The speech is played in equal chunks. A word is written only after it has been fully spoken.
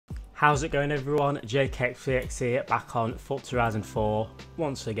How's it going everyone? JKXPX here, back on Forza Horizon 4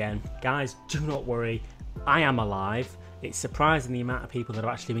 once again. Guys, do not worry, I am alive. It's surprising the amount of people that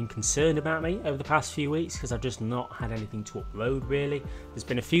have actually been concerned about me over the past few weeks because I've just not had anything to upload really. There's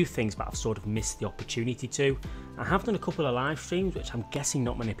been a few things but I've sort of missed the opportunity to. I have done a couple of live streams which I'm guessing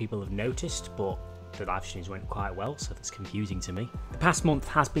not many people have noticed, but the live streams went quite well, so that's confusing to me. The past month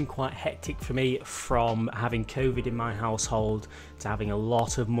has been quite hectic for me, from having COVID in my household to having a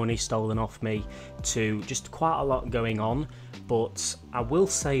lot of money stolen off me to just quite a lot going on. But I will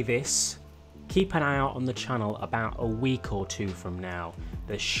say this, keep an eye out on the channel. About a week or two from now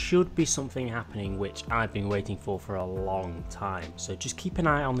there should be something happening which I've been waiting for a long time, so just keep an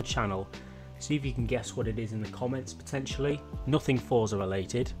eye on the channel. See if you can guess what it is in the comments potentially. Nothing Forza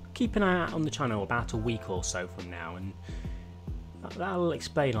related. Keep an eye out on the channel about a week or so from now and that'll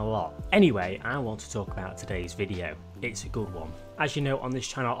explain a lot. Anyway, I want to talk about today's video. It's a good one. As you know, on this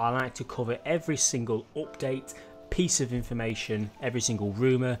channel I like to cover every single update, piece of information, every single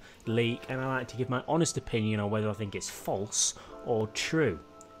rumour, leak, and I like to give my honest opinion on whether I think it's false or true.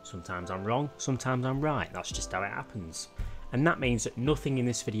 Sometimes I'm wrong, sometimes I'm right. That's just how it happens. And that means that nothing in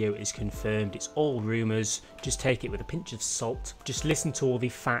this video is confirmed, it's all rumours. Just take it with a pinch of salt, just listen to all the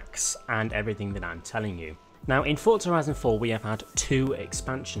facts and everything that I'm telling you. Now in Forza Horizon 4 we have had two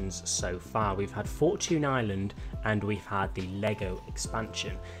expansions so far. We've had Fortune Island and we've had the Lego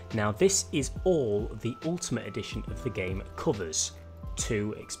expansion. Now this is all the Ultimate Edition of the game covers.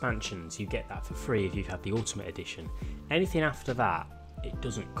 2 expansions, you get that for free if you've had the Ultimate Edition. Anything after that it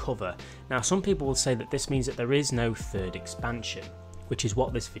doesn't cover. Now some people will say that this means that there is no third expansion, which is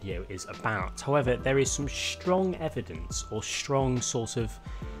what this video is about. However, there is some strong evidence, or strong sort of,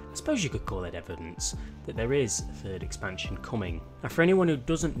 I suppose you could call it evidence, that there is a third expansion coming. Now for anyone who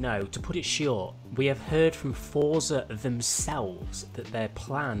doesn't know, to put it short, we have heard from Forza themselves that their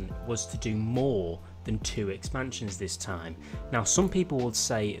plan was to do more than 2 expansions this time. Now some people would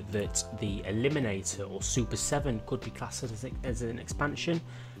say that the Eliminator or Super 7 could be classed as an expansion.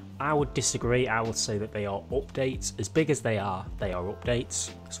 I would disagree. I would say that they are updates. As big as they are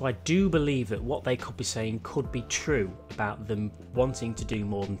updates. So I do believe that what they could be saying could be true about them wanting to do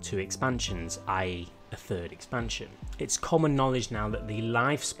more than 2 expansions, i.e. a third expansion. It's common knowledge now that the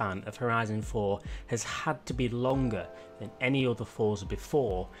lifespan of Horizon 4 has had to be longer than any other Forza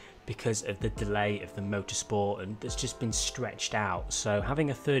before because of the delay of the motorsport, and it's just been stretched out. So having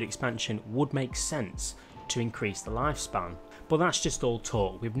a third expansion would make sense to increase the lifespan. But that's just all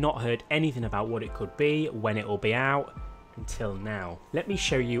talk. We've not heard anything about what it could be, when it will be out, until now. Let me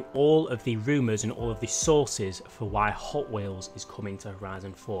show you all of the rumours and all of the sources for why Hot Wheels is coming to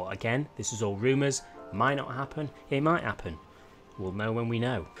Horizon 4. Again, this is all rumours, might not happen, it might happen. We'll know when we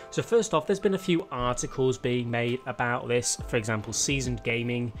know. So first off, there's been a few articles being made about this. For example, Seasoned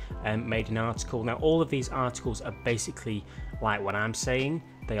Gaming made an article. Now all of these articles are basically like what I'm saying.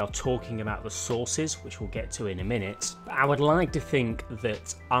 They are talking about the sources, which we'll get to in a minute. But I would like to think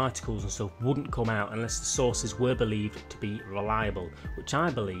that articles and stuff wouldn't come out unless the sources were believed to be reliable, which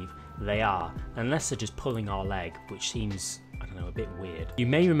I believe they are, unless they're just pulling our leg, which seems, I don't know, a bit weird. You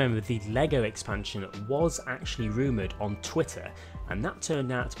may remember the Lego expansion was actually rumoured on Twitter, and that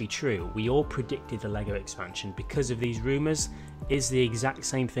turned out to be true. We all predicted the Lego expansion because of these rumours. Is the exact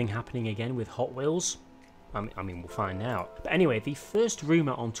same thing happening again with Hot Wheels? I mean, we'll find out. But anyway, the first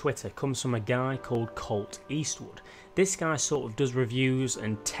rumour on Twitter comes from a guy called Colt Eastwood. This guy sort of does reviews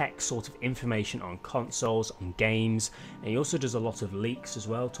and tech sort of information on consoles, on games, and he also does a lot of leaks as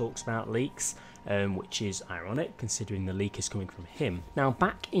well, talks about leaks, which is ironic considering the leak is coming from him. Now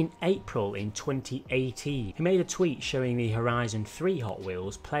back in April in 2018, he made a tweet showing the Horizon 3 Hot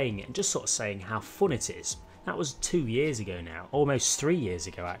Wheels, playing it and just sort of saying how fun it is. That was 2 years ago now, almost 3 years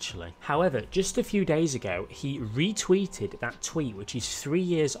ago actually. However, just a few days ago, he retweeted that tweet, which is 3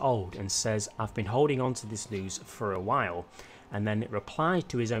 years old, and says, "I've been holding on to this news for a while." And then it replied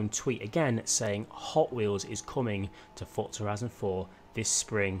to his own tweet again saying Hot Wheels is coming to Forza Horizon 4 this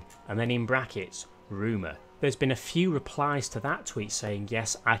spring, and then in brackets, rumour. There's been a few replies to that tweet saying,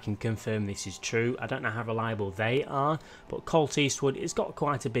 yes, I can confirm this is true. I don't know how reliable they are, but Colt Eastwood has got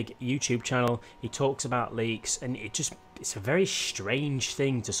quite a big YouTube channel. He talks about leaks, and it's a very strange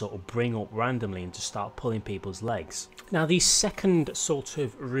thing to sort of bring up randomly and to start pulling people's legs. Now the second sort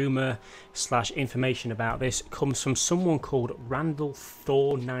of rumour / information about this comes from someone called Randall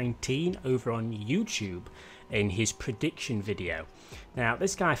Thor 19 over on YouTube in his prediction video. Now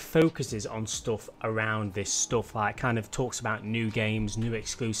this guy focuses on stuff around this stuff, like kind of talks about new games, new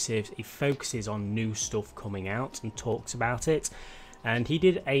exclusives. He focuses on new stuff coming out and talks about it. And he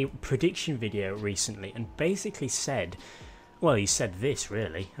did a prediction video recently and basically said Well, he said this,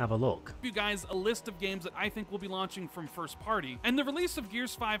 really. Have a look. You guys a list of games that I think will be launching from first party, and the release of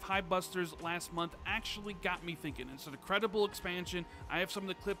Gears 5 Highbusters last month actually got me thinking. It's an incredible expansion. I have some of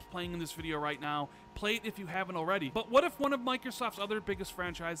the clips playing in this video right now. Play it if you haven't already. But what if one of Microsoft's other biggest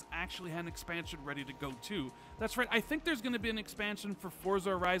franchises actually had an expansion ready to go too? That's right, I think there's going to be an expansion for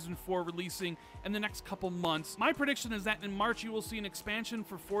Forza Horizon 4 releasing in the next couple months. My prediction is that in March you will see an expansion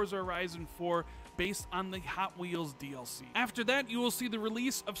for Forza Horizon 4 based on the Hot Wheels DLC. After that, you will see the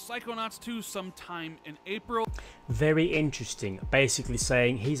release of Psychonauts 2 sometime in April. Very interesting. Basically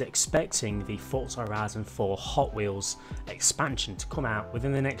saying he's expecting the Forza Horizon 4 Hot Wheels expansion to come out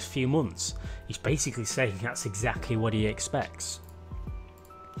within the next few months. He's basically saying that's exactly what he expects.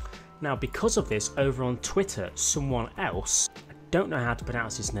 Now, because of this, over on Twitter, someone else, I don't know how to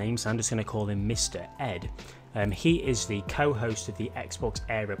pronounce his name, so I'm just going to call him Mr. Ed. He is the co-host of the Xbox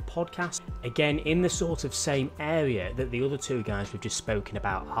Era podcast. Again, in the sort of same area that the other two guys we've just spoken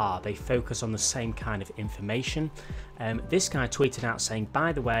about are. They focus on the same kind of information. This guy tweeted out saying,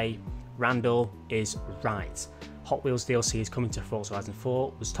 by the way, Randall is right. Hot Wheels DLC is coming to Forza Horizon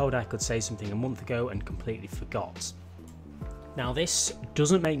 4. Was told I could say something a month ago and completely forgot. Now, this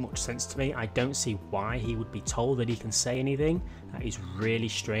doesn't make much sense to me. I don't see why he would be told that he can say anything. That is really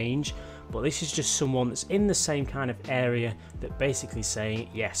strange. But this is just someone that's in the same kind of area that basically saying,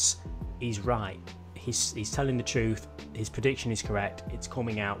 yes, he's right. He's telling the truth. His prediction is correct. It's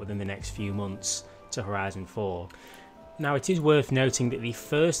coming out within the next few months to Horizon 4. Now, it is worth noting that the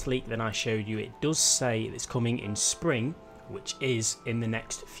first leak that I showed you, it does say it's coming in spring, which is in the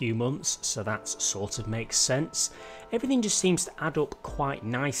next few months, so that sort of makes sense. Everything just seems to add up quite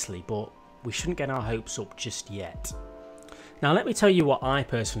nicely, but we shouldn't get our hopes up just yet. Now, let me tell you what I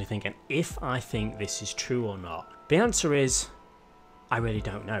personally think, and if I think this is true or not. The answer is, I really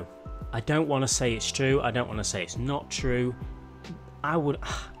don't know. I don't want to say it's true, I don't want to say it's not true. I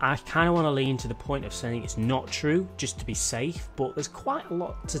kind of want to lean to the point of saying it's not true, just to be safe, but there's quite a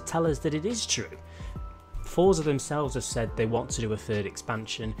lot to tell us that it is true. Forza themselves have said they want to do a third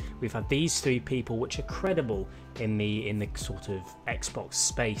expansion. We've had these three people, which are credible in the sort of Xbox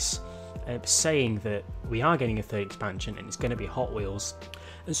space, saying that we are getting a third expansion and it's going to be Hot Wheels.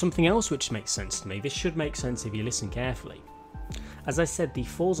 And something else which makes sense to me, this should make sense if you listen carefully. As I said, the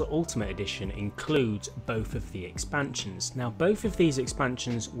Forza Ultimate Edition includes both of the expansions. Now, both of these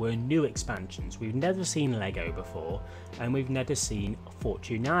expansions were new expansions. We've never seen Lego before, and we've never seen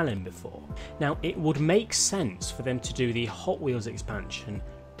Fortune Island before. Now, it would make sense for them to do the Hot Wheels expansion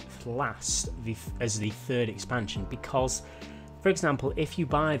last as the third expansion, because, for example, if you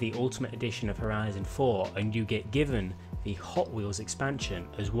buy the Ultimate Edition of Horizon 4 and you get given the Hot Wheels expansion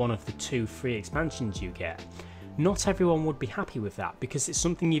as one of the 2 free expansions you get, not everyone would be happy with that because it's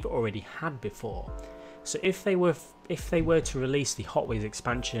something you've already had before. So if they were to release the Hot Wheels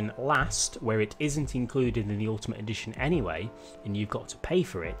expansion last, where it isn't included in the Ultimate Edition anyway, and you've got to pay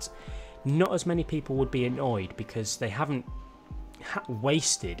for it, not as many people would be annoyed because they haven't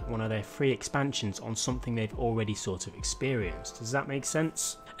wasted one of their free expansions on something they've already sort of experienced. Does that make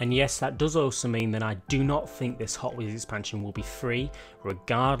sense? And yes, that does also mean that I do not think this Hot Wheels expansion will be free,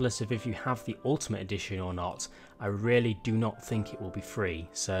 regardless of if you have the Ultimate Edition or not. I really do not think it will be free,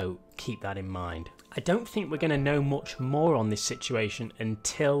 so keep that in mind. I don't think we're going to know much more on this situation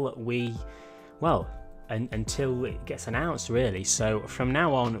until until it gets announced, really. So from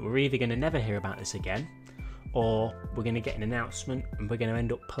now on, we're either going to never hear about this again, or we're going to get an announcement and we're going to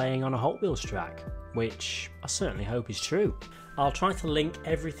end up playing on a Hot Wheels track, which I certainly hope is true. I'll try to link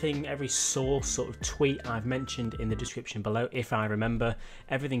everything, every source, sort of tweet I've mentioned in the description below if I remember.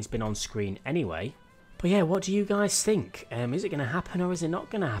 Everything's been on screen anyway. But yeah, what do you guys think? Is it going to happen or is it not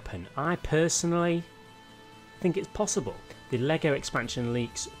going to happen? I personally think it's possible. The Lego expansion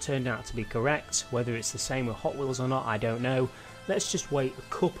leaks turned out to be correct. Whether it's the same with Hot Wheels or not, I don't know. Let's just wait a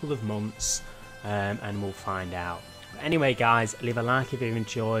couple of months and we'll find out. But anyway, guys, leave a like if you've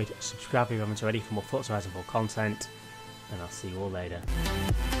enjoyed, subscribe if you haven't already for more Forza Horizon 4 content, and I'll see you all later.